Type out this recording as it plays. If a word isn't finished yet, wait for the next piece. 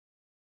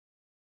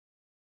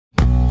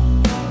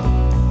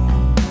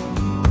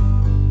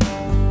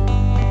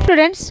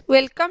students,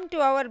 welcome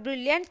to our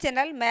brilliant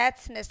channel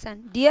Maths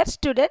Nation. Dear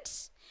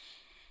students,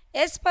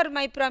 as per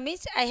my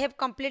promise, I have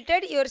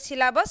completed your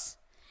syllabus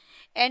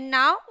and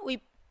now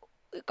we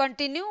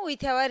continue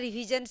with our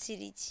revision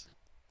series.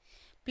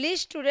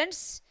 Please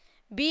students,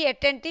 be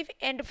attentive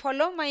and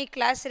follow my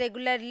class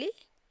regularly.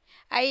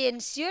 I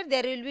ensure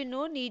there will be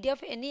no need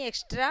of any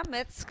extra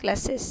maths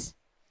classes.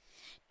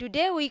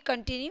 Today we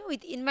continue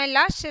with, in my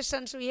last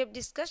sessions we have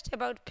discussed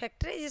about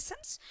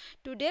factorizations.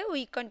 Today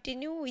we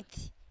continue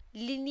with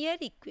linear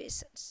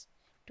equations.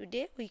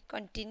 Today we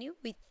continue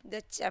with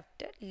the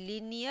chapter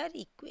linear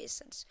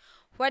equations.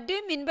 What do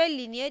you mean by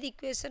linear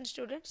equation,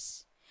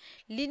 students?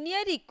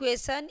 Linear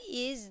equation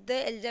is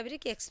the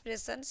algebraic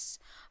expressions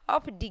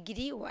of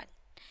degree 1.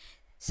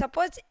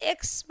 Suppose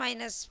x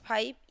minus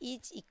 5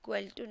 is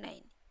equal to 9.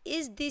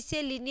 Is this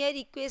a linear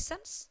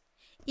equations?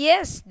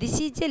 Yes, this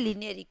is a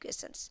linear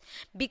equations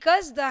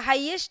because the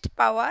highest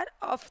power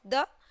of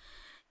the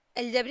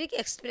algebraic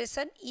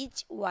expression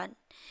is 1.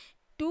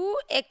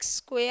 2x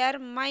square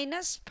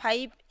minus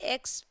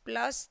 5x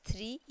plus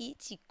 3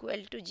 is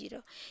equal to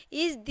 0.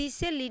 Is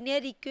this a linear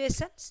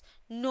equations?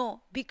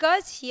 No,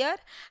 because here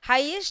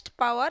highest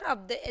power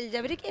of the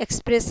algebraic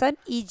expression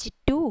is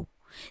 2.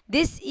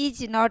 This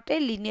is not a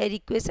linear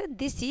equation,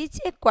 this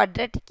is a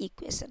quadratic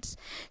equations.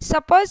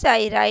 Suppose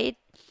I write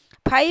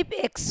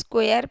 5x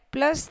square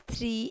plus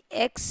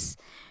 3x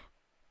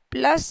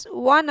plus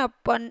 1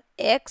 upon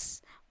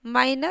x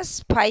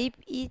minus 5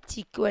 is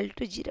equal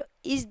to 0.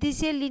 Is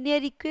this a linear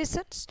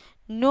equations?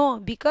 No,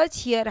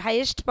 because here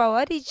highest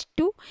power is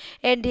 2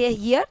 and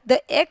here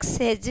the x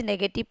has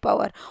negative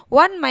power.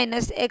 1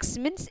 minus x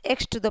means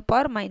x to the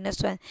power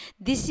minus 1.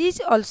 This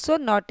is also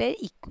not a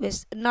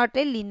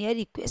linear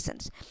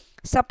equations.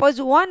 Suppose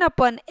 1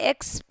 upon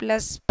x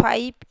plus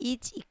 5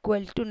 is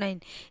equal to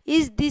 9.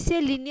 Is this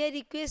a linear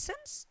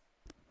equations?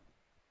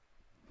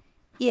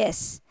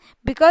 Yes,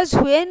 because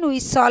when we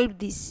solve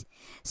this,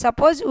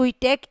 suppose we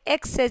take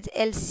x as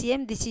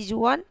LCM, this is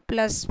 1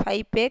 plus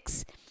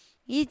 5x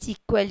is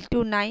equal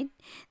to 9.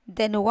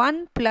 Then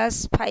 1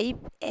 plus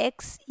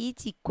 5x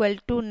is equal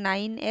to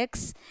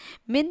 9x.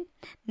 Mean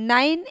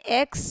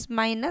 9x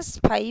minus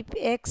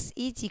 5x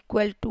is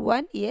equal to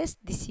 1. Yes,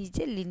 this is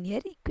a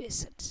linear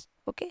equations.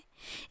 Okay.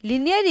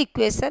 Linear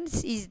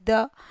equations is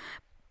the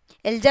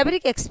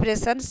algebraic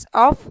expressions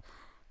of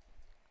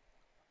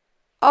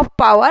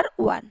power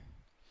 1.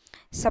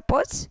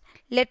 Suppose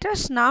let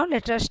us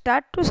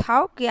start to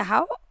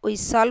how we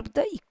solve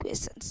the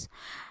equations.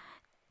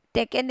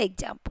 Take an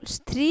example.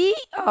 3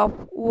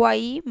 of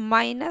y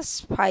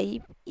minus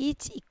 5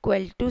 is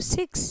equal to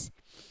 6.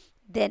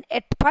 Then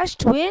at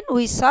first when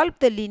we solve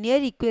the linear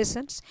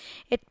equations,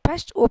 at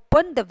first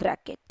open the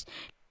bracket.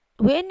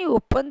 When you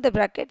open the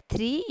bracket,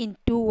 3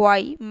 into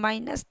y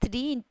minus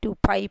 3 into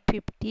 5,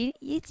 15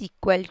 is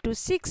equal to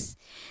 6.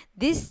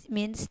 This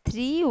means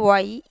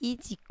 3y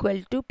is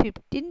equal to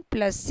 15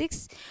 plus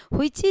 6,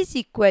 which is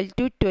equal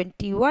to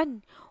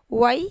 21.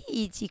 Y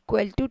is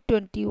equal to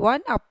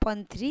 21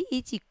 upon 3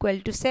 is equal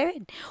to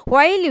 7.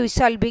 While you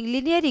solving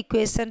linear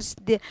equations,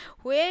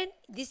 when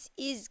this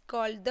is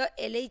called the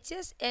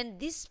LHS and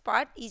this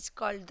part is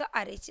called the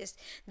RHS.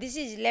 This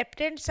is left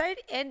hand side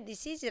and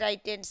this is right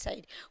hand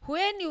side.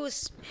 When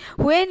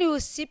you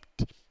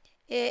shift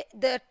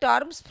the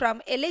terms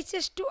from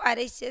LHS to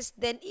RHS,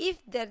 then if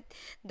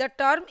the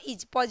term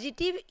is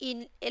positive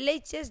in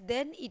LHS,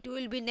 then it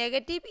will be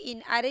negative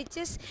in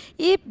RHS.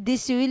 If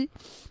this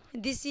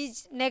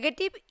is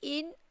negative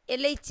in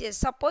LHS,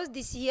 suppose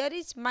this here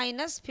is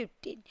minus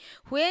 15.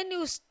 When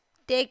you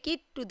take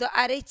it to the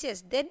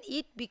RHS, then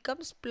it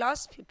becomes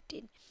plus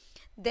 15.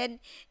 Then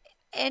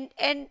and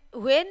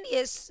when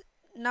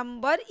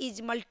number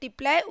is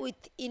multiplied with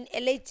in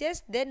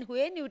LHS, then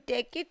when you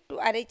take it to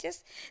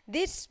RHS,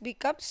 this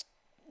becomes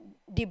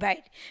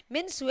divide.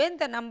 Means when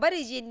the number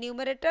is in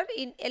numerator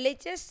in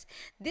LHS,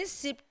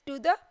 this shift to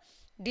the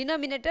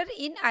denominator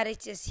in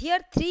RHS. Here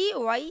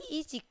 3y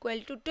is equal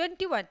to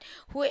 21.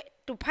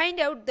 To find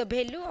out the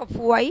value of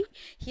y,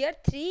 here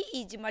 3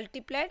 is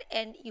multiplied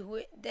and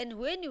then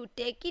when you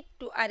take it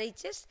to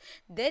RHS,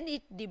 then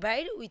it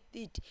divide with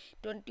it.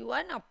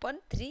 21 upon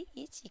 3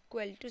 is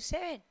equal to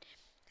 7.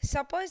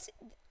 Suppose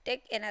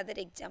take another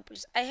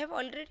examples. I have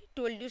already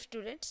told you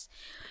students,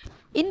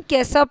 in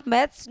case of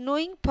maths,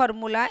 knowing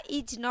formula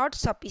is not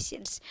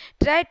sufficient.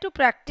 Try to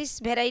practice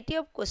variety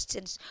of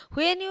questions.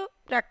 When you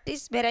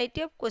practice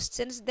variety of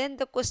questions, then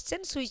the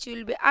questions which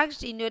will be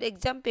asked in your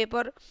exam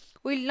paper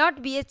will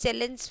not be a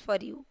challenge for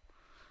you.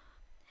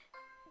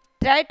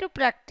 Try to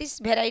practice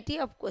variety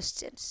of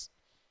questions.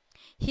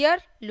 Here,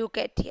 look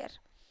at here.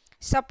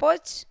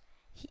 Suppose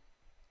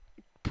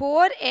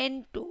 4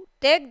 and 2.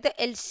 Take the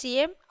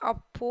LCM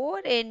of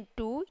 4 and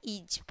 2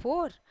 is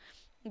 4.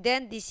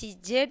 Then this is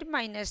z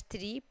minus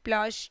 3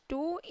 plus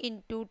 2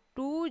 into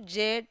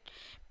 2z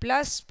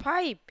plus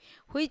 5,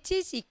 which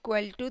is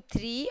equal to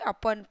 3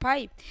 upon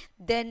 5.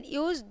 Then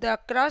use the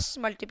cross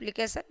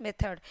multiplication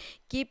method.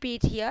 Keep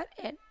it here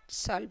and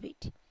solve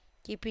it.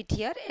 Keep it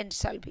here and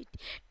solve it.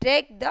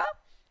 Take the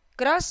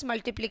cross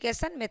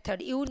multiplication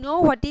method. You know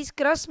what is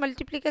cross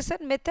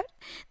multiplication method?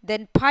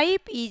 Then 5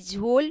 is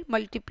whole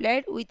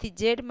multiplied with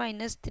z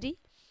minus 3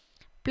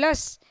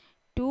 plus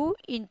 2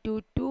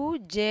 into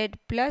 2z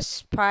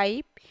plus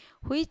 5,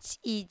 which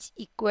is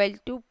equal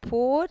to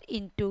 4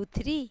 into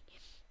 3.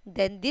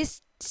 Then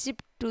this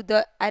shift to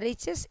the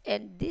RHS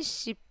and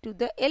this shift to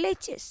the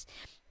LHS.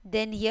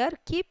 Then here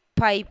keep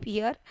 5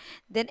 here.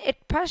 Then at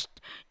first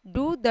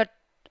do the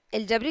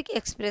algebraic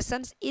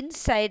expressions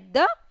inside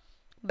the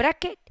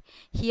bracket.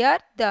 Here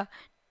the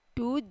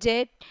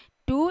 2z,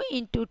 2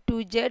 into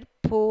 2z,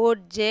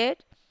 4z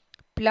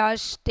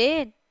plus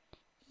 10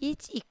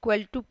 is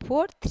equal to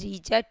 4,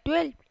 3 are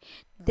 12.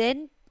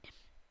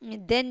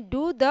 Then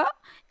do the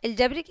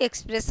algebraic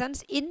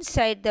expressions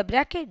inside the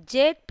bracket.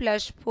 Z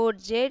plus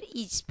 4z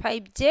is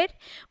 5z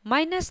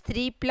minus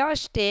 3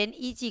 plus 10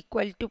 is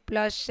equal to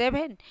plus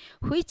 7,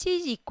 which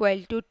is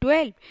equal to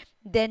 12.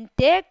 Then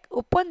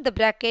open the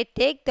bracket,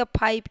 take the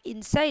 5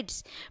 inside.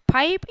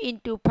 5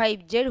 into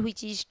 5z,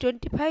 which is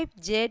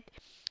 25z,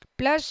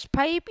 plus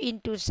 5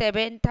 into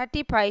 7,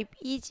 35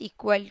 is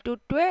equal to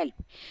 12.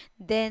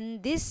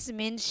 Then this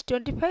means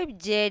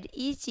 25z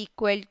is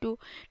equal to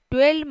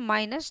 12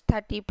 minus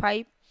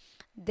 35.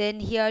 Then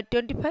here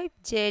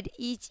 25z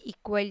is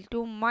equal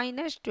to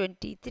minus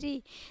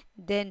 23.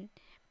 Then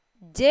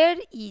z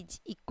is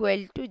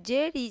equal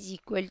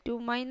to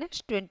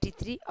minus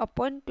 23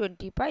 upon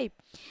 25.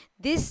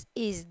 This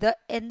is the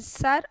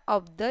answer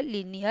of the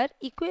linear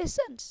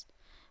equations.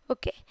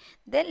 Okay,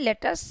 then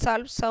let us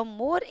solve some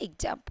more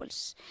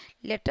examples.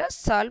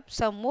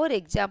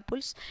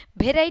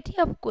 Variety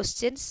of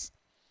questions.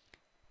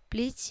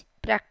 Please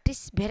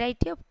practice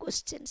variety of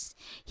questions.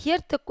 Here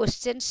the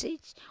question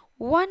says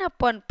 1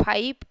 upon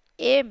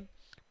 5m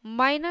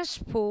minus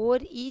 4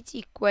 is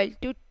equal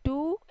to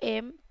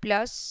 2m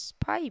plus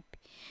 5.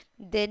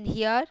 Then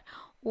here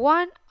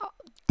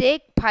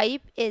take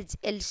 5 as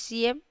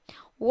LCM.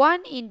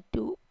 1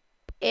 into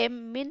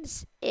m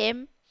means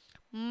m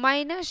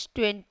minus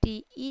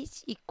 20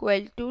 is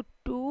equal to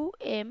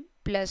 2m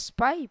plus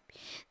 5.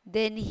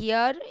 Then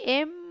here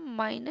m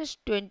minus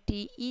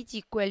 20 is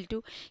equal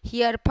to,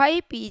 here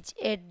 5 is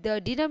at the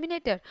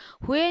denominator.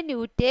 When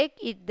you take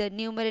it the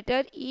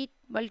numerator, it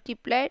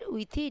multiplied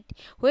with it.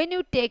 When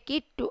you take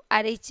it to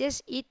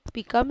RHS, it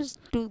becomes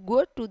to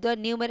go to the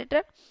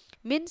numerator,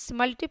 means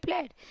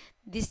multiplied.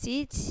 This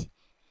is,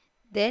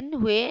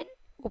 then when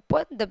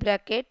open the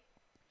bracket,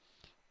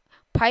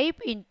 5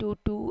 into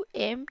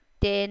 2m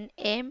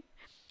 10m,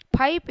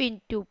 5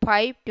 into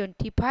 5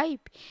 25.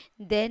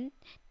 Then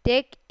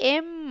take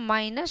m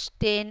minus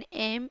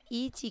 10m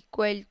is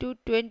equal to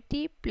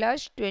 20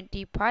 plus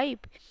 25,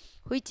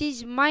 which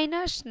is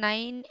minus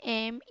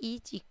 9m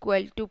is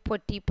equal to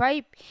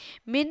 45,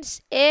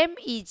 means m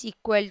is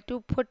equal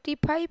to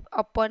 45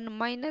 upon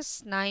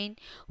minus 9,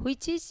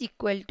 which is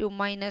equal to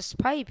minus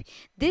 5.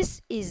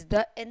 This is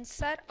the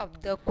answer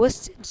of the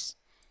questions.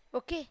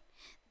 Okay.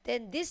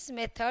 Then this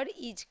method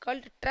is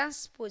called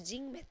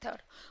transposing method.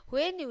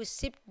 When you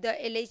shift the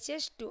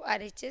LHS to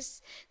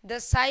RHS,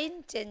 the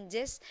sign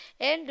changes,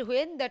 and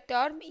when the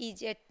term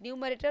is at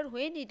numerator,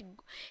 when it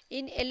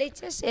in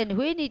LHS, and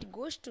when it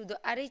goes to the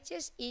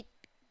RHS, it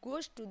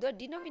goes to the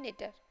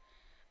denominator.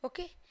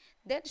 Okay.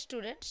 Then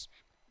students,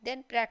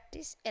 then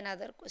practice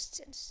another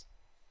questions.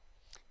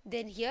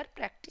 Then here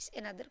practice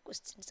another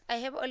questions. I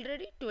have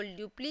already told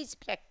you, please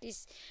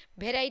practice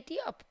variety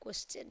of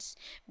questions.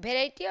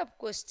 Variety of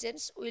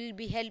questions will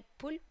be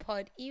helpful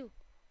for you.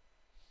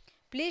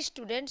 Please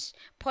students,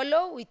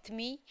 follow with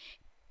me,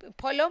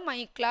 follow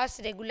my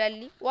class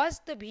regularly, watch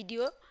the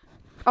video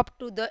up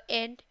to the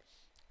end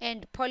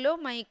and follow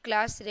my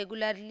class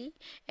regularly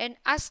and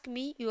ask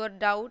me your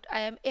doubt.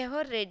 I am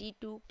ever ready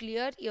to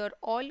clear your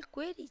all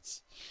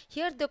queries.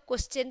 Here the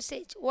question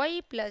says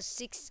y plus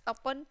 6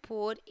 upon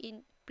 4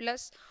 in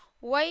plus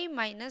y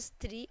minus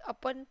 3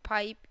 upon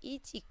 5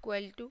 is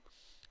equal to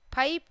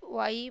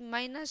 5y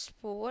minus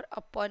 4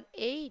 upon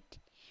 8.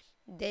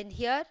 Then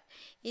here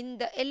in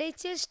the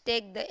LHS,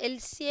 take the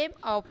LCM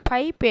of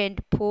 5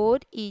 and 4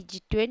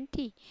 is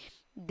 20.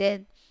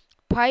 Then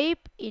 5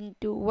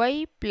 into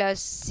y plus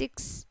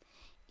 6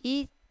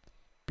 is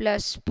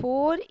plus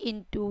 4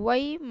 into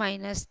y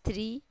minus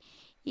 3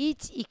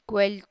 is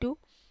equal to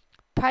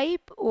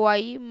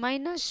 5y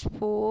minus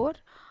 4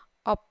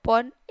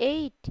 upon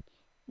 8.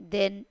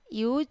 Then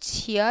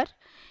use here,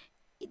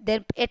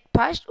 then at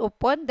first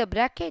open the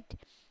bracket.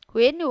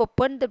 When you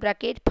open the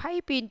bracket,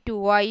 5 into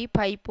y,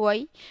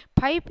 5y,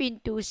 5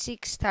 into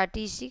 6,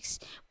 36,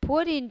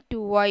 4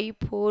 into y,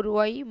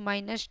 4y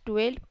minus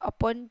 12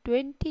 upon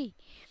 20.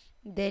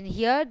 Then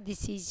here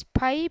this is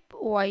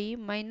 5y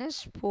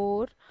minus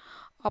 4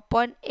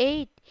 upon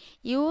 8.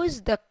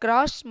 Use the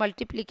cross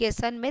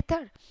multiplication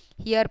method.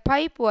 Here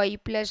 5y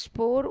plus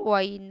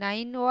 4y,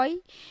 9y,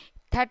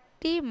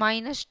 30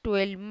 minus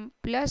 12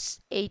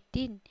 plus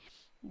 18.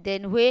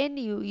 Then when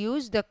you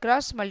use the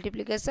cross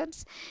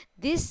multiplications,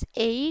 this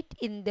 8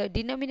 in the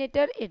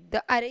denominator at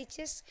the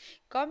RHS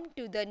come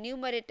to the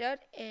numerator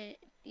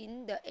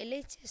in the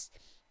LHS.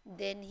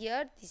 Then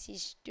here this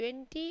is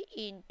 20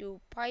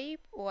 into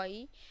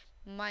 5y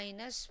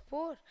minus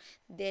 4.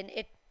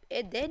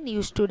 Then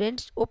you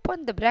students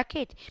open the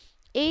bracket.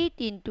 8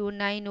 into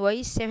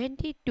 9y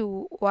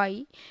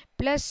 72y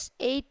plus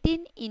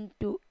 18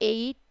 into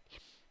 8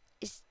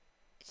 is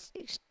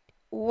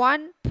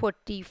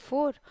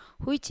 144,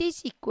 which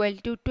is equal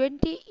to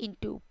 20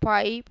 into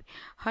 5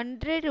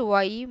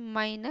 100y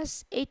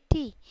minus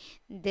 80.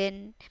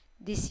 Then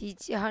this is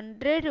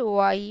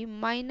 100y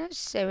minus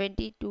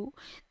 72.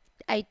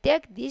 I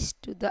take this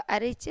to the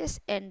RHS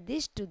and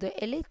this to the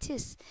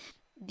LHS.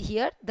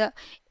 Here the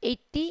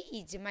 80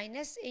 is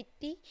minus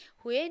 80.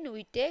 When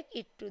we take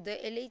it to the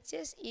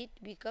LHS, it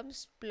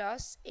becomes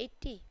plus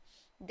 80.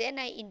 Then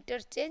I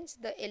interchange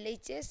the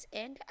LHS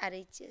and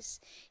RHS.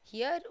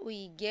 Here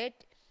we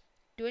get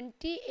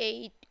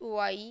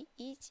 28y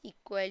is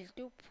equal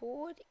to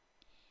 4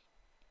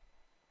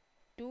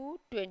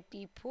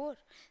 224.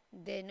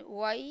 Then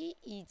y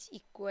is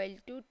equal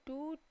to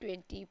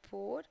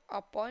 224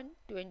 upon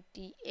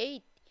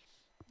 28.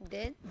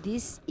 Then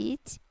this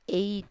is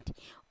 8.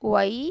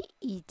 Y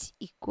is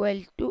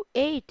equal to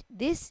 8.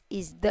 This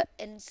is the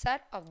answer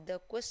of the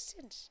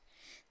questions.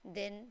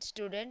 Then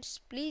students,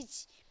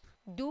 please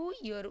do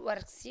your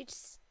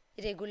worksheets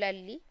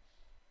regularly,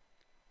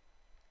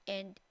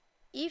 and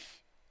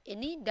if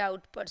any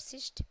doubt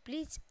persists,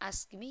 please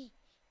ask me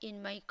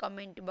in my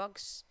comment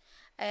box.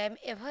 I am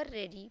ever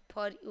ready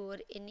for your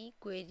any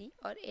query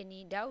or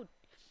any doubt.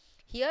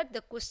 Here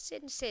the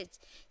question says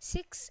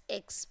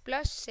 6x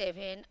plus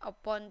 7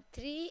 upon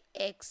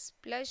 3x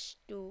plus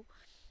 2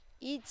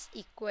 is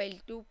equal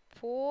to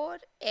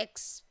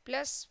 4x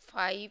plus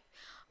 5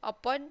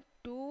 upon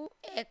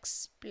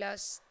 2x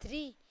plus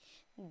 3.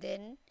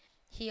 Then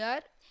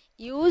here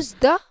use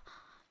the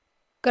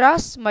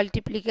cross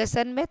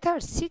multiplication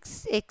method.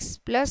 6x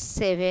plus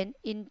 7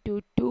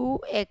 into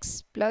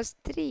 2x plus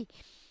 3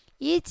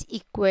 is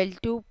equal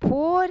to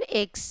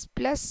 4x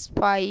plus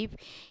 5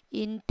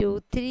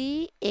 into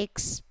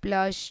 3x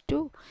plus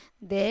 2.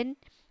 Then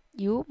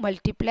you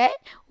multiply,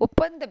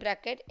 open the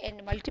bracket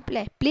and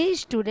multiply.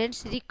 Please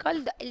students, recall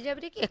the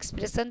algebraic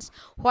expressions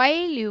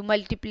while you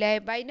multiply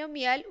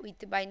binomial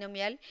with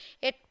binomial.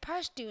 At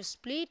first you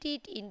split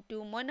it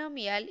into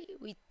monomial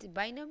with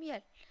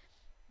binomial.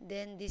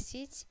 Then this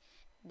is,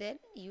 then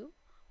you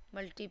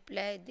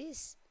multiply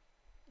this.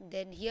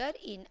 Then here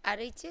in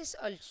RHS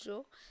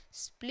also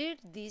split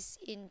this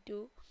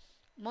into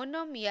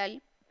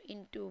monomial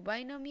into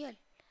binomial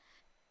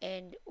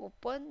and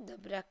open the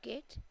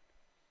bracket.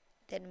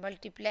 Then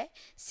multiply.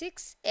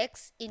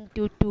 6x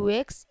into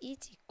 2x is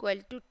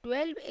equal to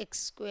 12x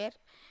square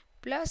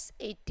plus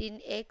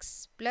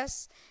 18x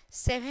plus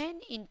 7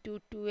 into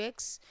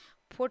 2x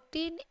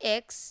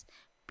 14x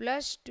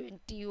plus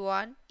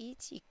 21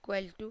 is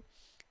equal to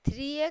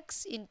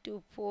 3x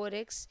into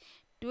 4x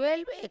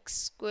 12x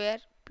square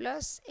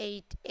plus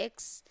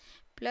 8x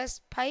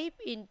plus 5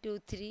 into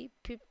 3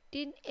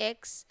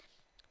 15x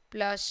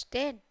plus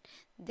 10.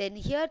 Then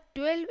here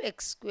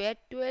 12x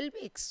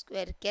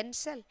square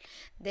cancel.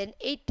 Then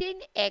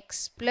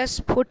 18x plus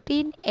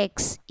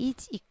 14x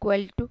is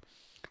equal to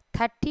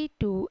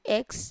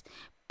 32x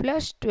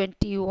plus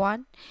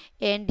 21,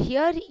 and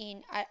here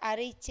in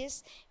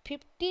RHS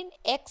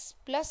 15x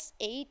plus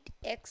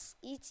 8x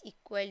is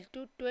equal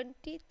to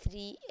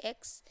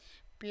 23x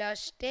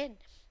plus 10.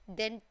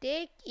 Then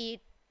take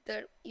it,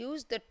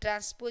 use the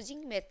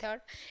transposing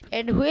method,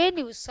 and when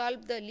you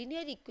solve the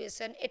linear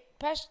equation, at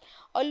first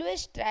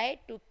always try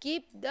to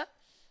keep the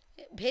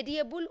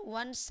variable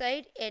one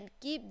side and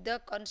keep the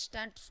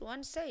constants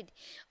one side.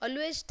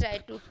 Always try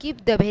to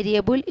keep the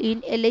variable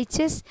in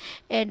LHS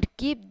and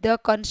keep the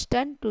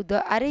constant to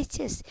the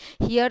RHS.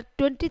 Here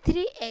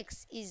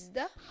 23x is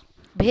the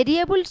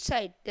variable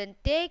side, then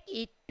take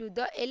it to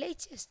the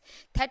LHS.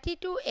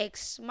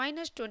 32x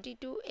minus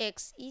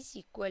 22x is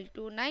equal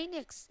to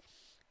 9x.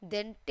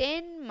 Then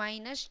 10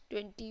 minus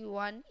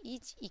 21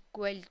 is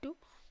equal to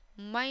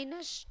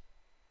minus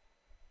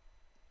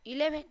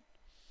 11.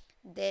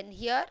 Then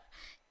here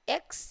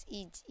x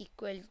is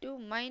equal to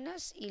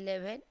minus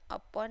 11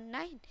 upon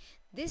 9.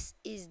 This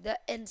is the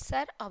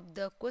answer of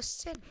the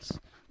questions.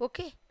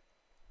 Okay.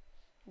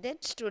 Then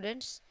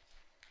students,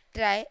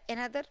 try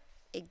another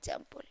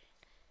example.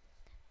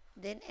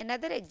 Then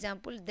another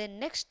example. Then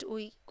next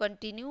we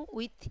continue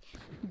with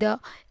the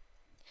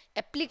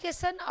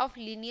application of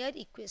linear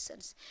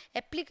equations.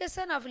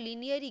 Application of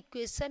linear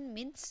equation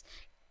means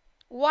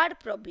word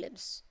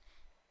problems.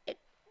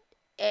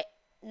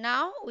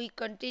 Now we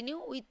continue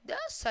with the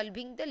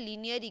solving the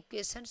linear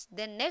equations.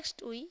 Then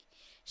next we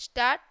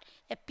start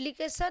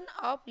application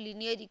of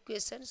linear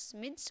equations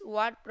means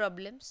word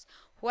problems.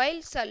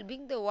 While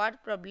solving the word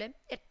problem,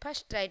 at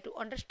first try to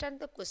understand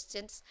the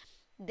questions,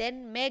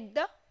 then make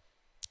the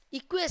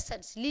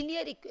equations,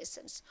 linear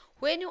equations.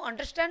 When you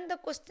understand the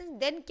question,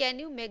 then can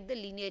you make the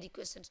linear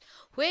equations.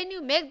 When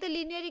you make the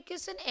linear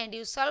equation and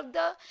you solve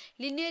the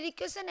linear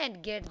equation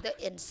and get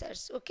the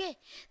answers. Okay.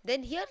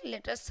 Then here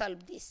let us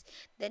solve this.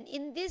 Then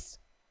in this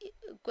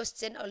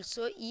question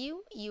also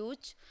you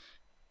use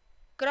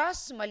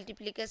cross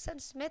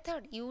multiplications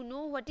method. You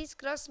know what is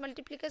cross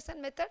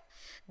multiplication method?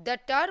 The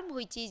term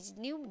which is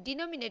new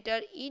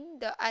denominator in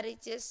the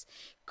RHS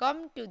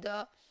come to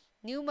the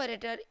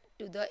numerator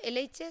to the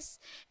LHS,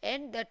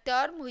 and the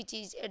term which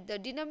is at the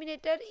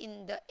denominator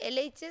in the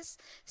LHS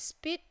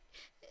split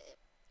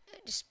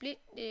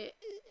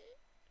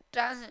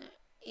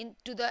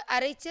into the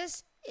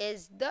RHS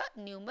as the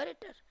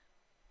numerator.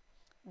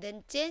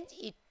 Then change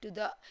it to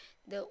the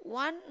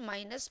 1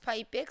 minus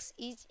 5x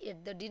is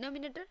at the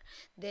denominator.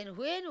 Then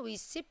when we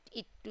shift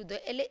it to the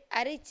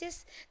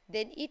RHS,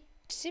 then it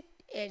shift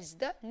as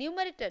the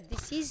numerator.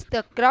 This is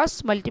the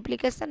cross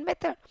multiplication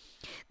method.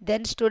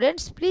 Then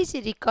students, please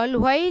recall,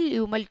 while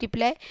you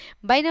multiply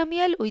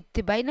binomial with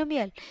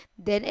binomial,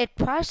 then at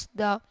first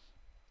the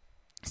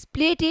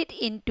split it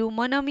into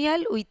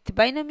monomial with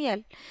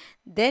binomial,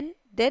 then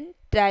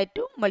try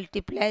to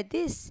multiply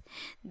this.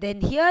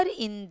 Then here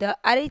in the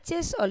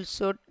RHS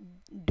also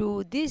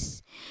do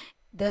this.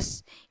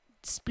 Thus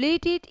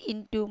split it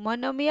into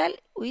monomial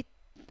with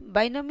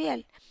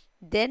binomial.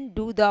 Then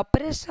do the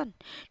operation.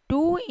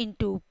 2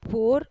 into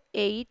 4,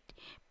 8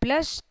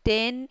 plus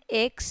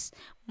 10x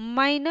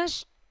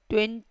minus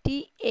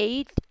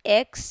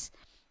 28x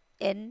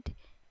and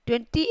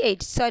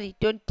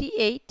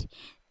 28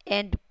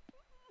 and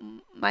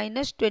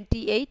minus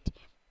 28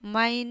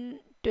 minus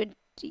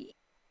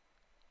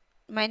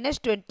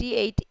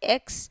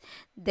 28x.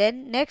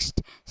 Then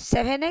next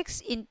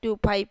 7x into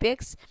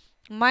 5x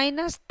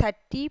minus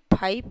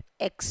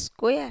 35x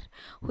square,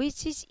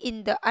 which is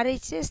in the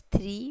RHS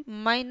 3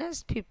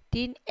 minus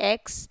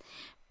 15x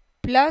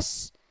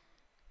plus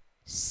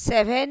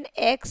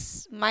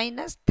 7x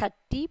minus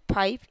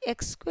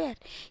 35x square.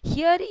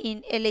 Here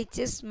in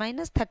LHS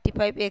minus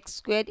 35x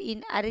square,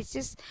 in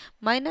RHS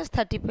minus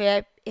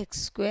 35x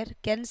square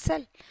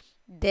cancel.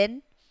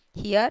 Then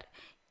here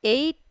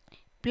 8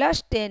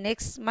 plus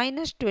 10x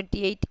minus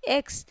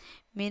 28x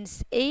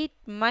means 8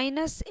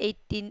 minus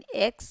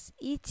 18x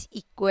is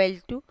equal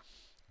to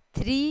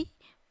 3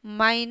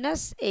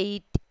 minus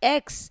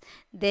 8x.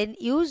 Then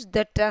use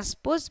the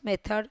transpose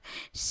method,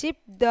 shift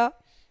the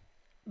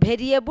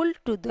variable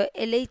to the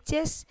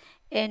LHS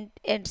and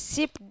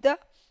shift the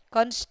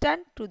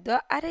constant to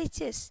the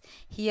RHS.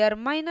 Here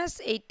minus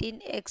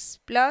 18x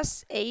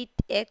plus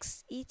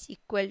 8x is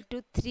equal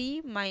to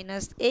 3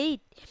 minus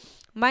 8.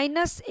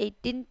 Minus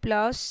 18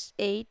 plus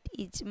 8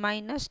 is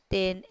minus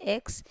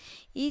 10x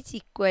is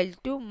equal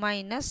to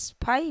minus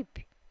 5.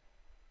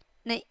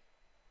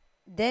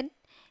 Then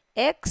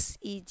x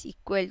is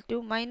equal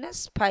to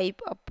minus 5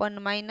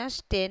 upon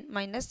minus 10,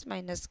 minus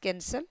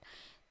cancel.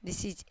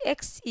 This is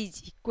x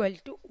is equal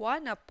to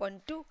 1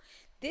 upon 2.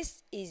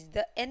 This is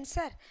the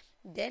answer.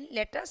 Then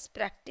let us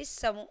practice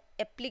some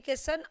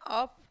application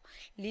of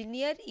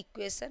linear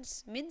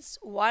equations, means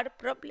word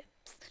problem.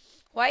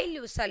 While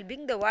you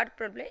solving the word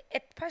problem,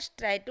 at first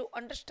try to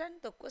understand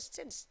the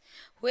questions.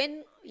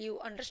 When you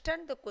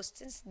understand the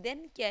questions,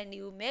 then can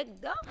you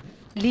make the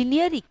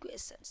linear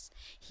equations.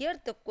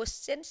 Here the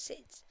question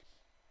says,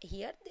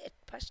 here at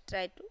first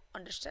try to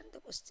understand the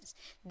questions.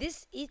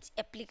 This is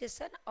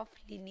application of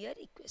linear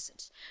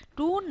equations.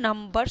 Two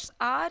numbers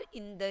are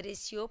in the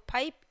ratio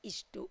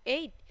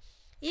 5:8.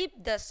 If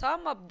the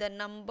sum of the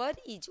number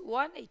is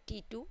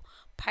 182,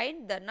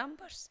 find the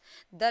numbers.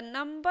 The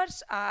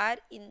numbers are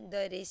in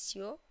the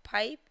ratio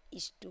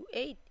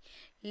 5:8.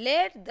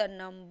 Let the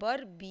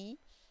number be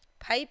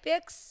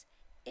 5x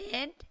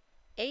and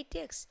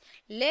 8x.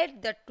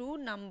 Let the two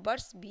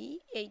numbers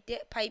be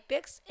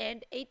 5x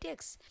and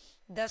 8x.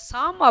 The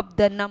sum of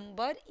the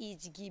number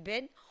is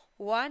given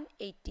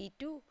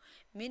 182.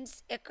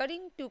 Means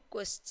according to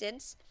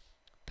questions,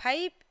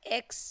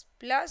 5x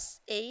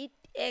plus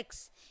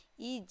 8x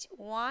is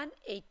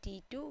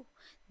 182.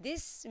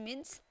 This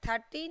means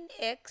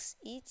 13x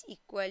is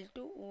equal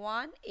to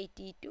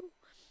 182,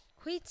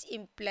 which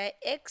imply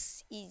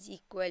x is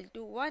equal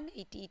to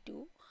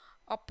 182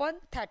 upon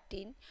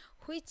 13,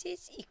 which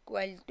is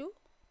equal to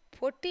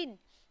 14.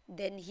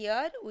 Then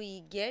here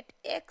we get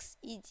x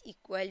is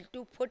equal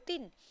to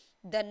 14.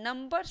 The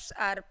numbers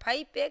are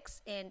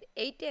 5x and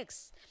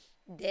 8x.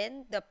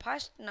 Then the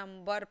first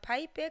number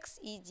 5x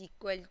is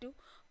equal to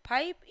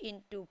 5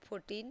 into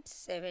 14,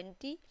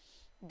 70.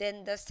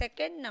 Then the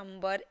second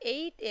number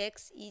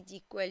 8x is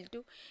equal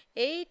to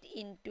 8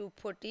 into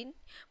 14,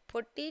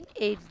 14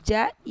 8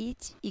 ja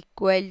is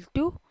equal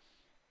to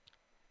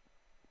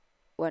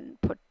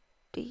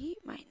 140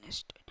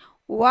 minus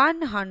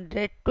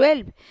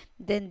 112.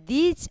 Then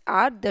these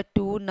are the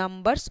two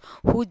numbers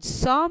whose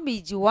sum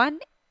is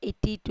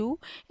 182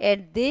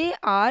 and they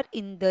are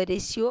in the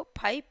ratio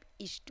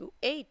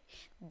 5:8.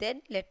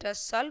 Then let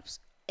us solve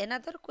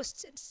another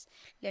questions.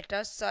 Let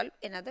us solve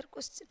another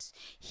questions.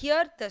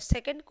 Here the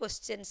second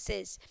question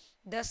says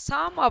the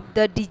sum of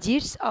the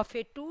digits of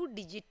a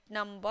two-digit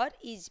number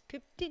is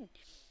 15.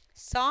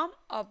 Sum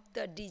of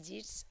the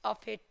digits of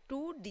a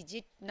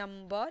two-digit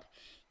number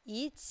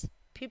is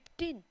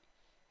 15.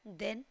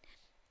 Then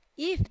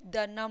if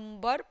the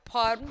number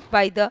formed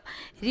by the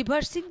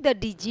reversing the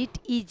digit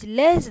is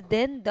less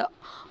than the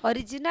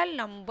original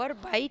number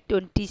by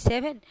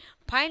 27.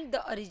 Find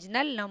the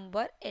original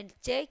number and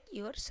check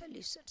your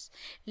solutions.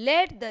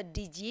 Let the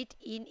digit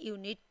in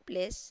unit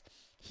place.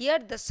 Here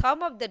the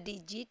sum of the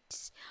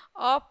digits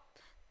of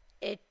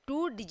a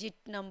two-digit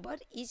number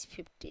is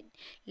 15.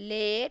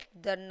 Let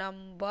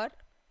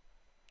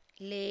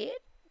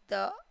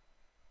the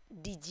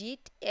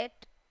digit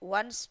at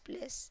ones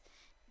place,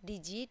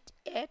 digit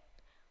at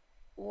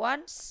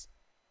ones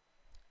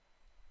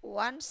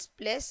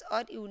place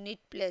or unit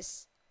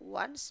place,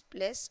 ones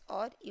place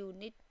or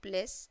unit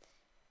place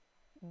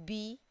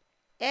be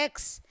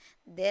x,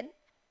 then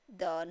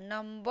the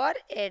number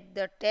at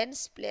the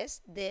tens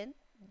place, then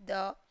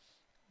the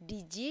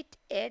digit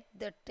at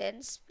the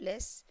tens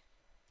place,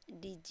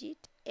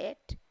 digit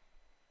at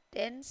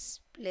tens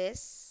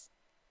place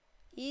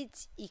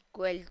is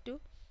equal to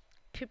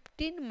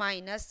 15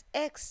 minus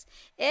x.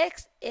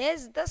 X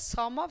is the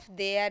sum of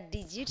their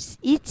digits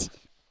is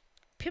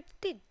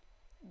 15.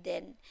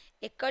 Then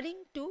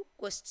according to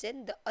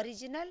question the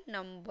original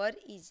number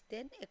is,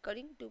 then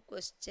according to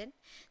question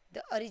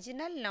the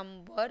original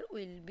number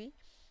will be,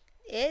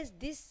 as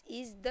this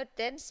is the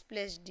tens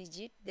place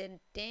digit, then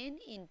 10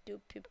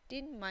 into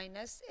 15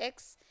 minus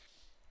x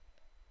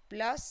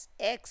plus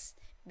x,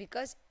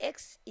 because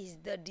x is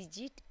the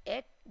digit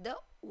at the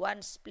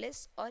ones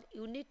place or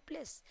unit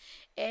place.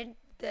 And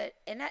the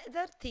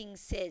another thing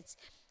says,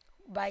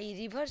 by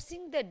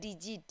reversing the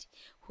digit,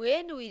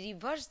 when we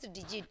reverse the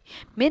digit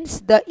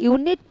means the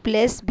unit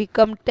place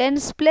become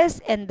tens place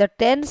and the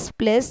tens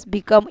place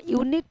become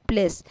unit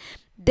place,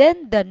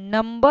 then the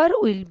number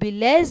will be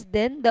less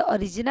than the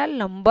original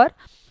number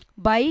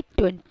by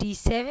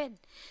 27.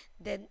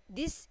 Then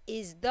this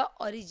is the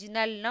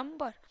original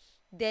number.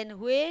 Then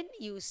when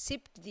you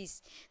shift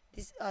this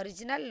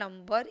original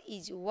number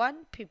is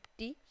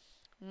 150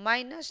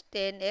 minus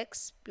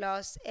 10x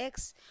plus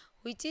x,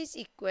 which is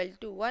equal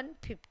to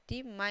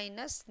 150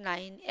 minus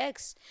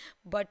 9x.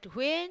 But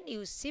when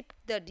you shift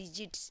the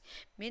digits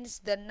means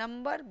the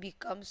number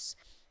becomes,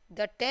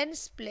 the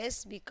tens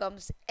place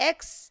becomes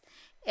x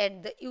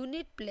and the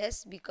unit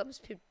place becomes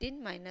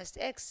 15 minus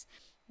x.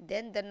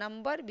 Then the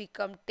number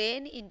become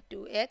 10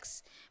 into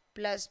x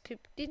plus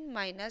 15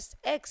 minus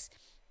x.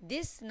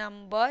 This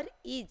number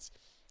is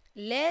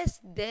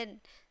less than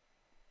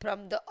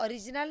from the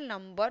original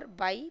number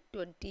by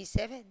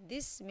 27.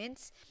 This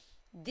means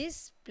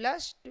this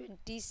plus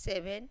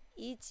 27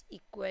 is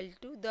equal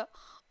to the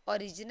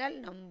original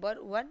number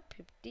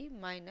 150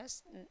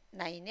 minus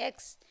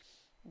 9x.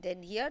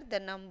 Then here the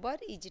number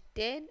is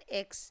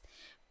 10x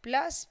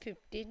plus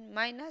 15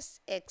 minus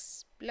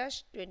x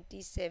plus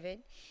 27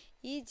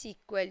 is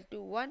equal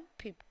to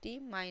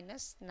 150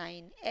 minus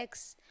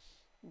 9x.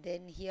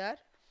 Then here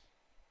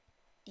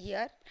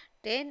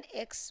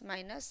 10x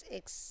minus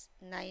x,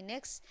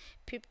 9x,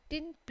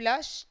 15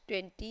 plus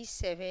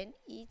 27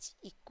 is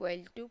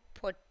equal to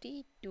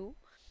 42,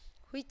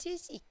 which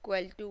is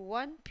equal to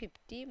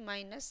 150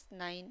 minus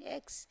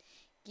 9x.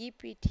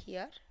 Keep it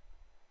here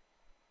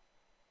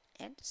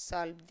and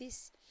solve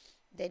this.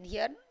 Then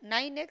here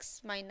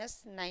 9x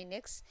minus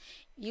 9x,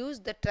 use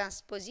the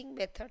transposing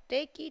method,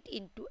 take it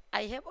into,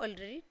 I have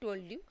already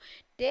told you,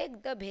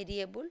 take the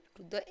variable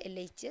to the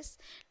LHS.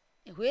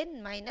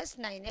 When minus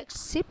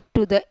 9x shift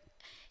to the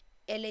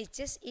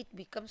LHS, it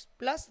becomes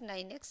plus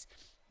 9x.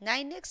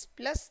 9x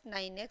plus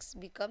 9x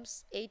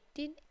becomes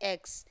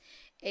 18x.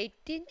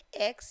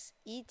 18x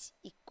is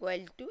equal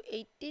to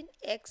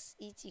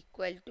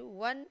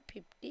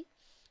 150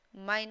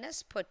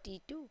 minus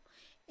 42.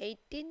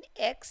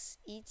 18x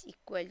is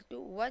equal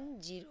to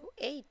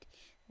 108.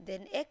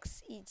 Then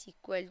x is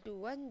equal to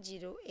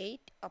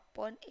 108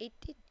 upon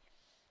 18,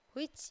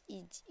 which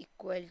is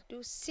equal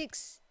to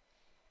 6.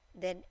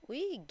 Then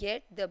we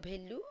get the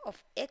value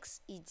of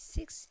x is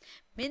 6,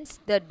 means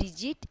the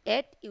digit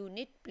at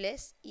unit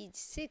place is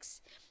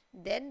 6.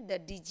 Then the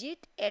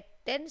digit at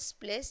tens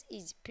place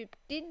is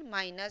 15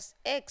 minus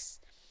x.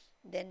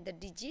 Then the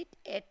digit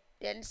at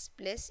tens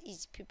place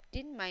is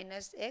 15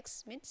 minus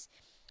x, means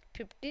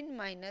 15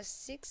 minus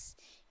 6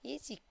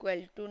 is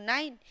equal to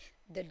 9.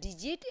 The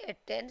digit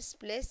at tens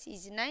place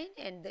is 9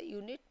 and the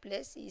unit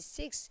place is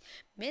 6,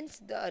 means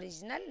the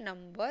original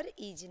number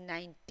is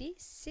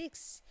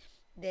 96.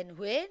 Then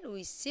when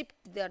we shift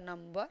the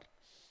number,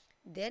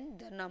 then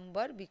the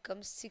number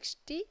becomes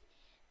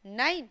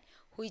 69,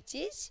 which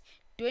is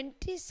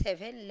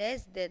 27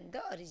 less than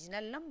the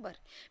original number,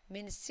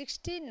 means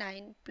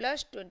 69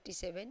 plus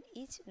 27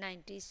 is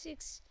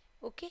 96.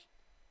 Okay,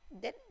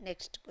 then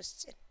next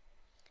question.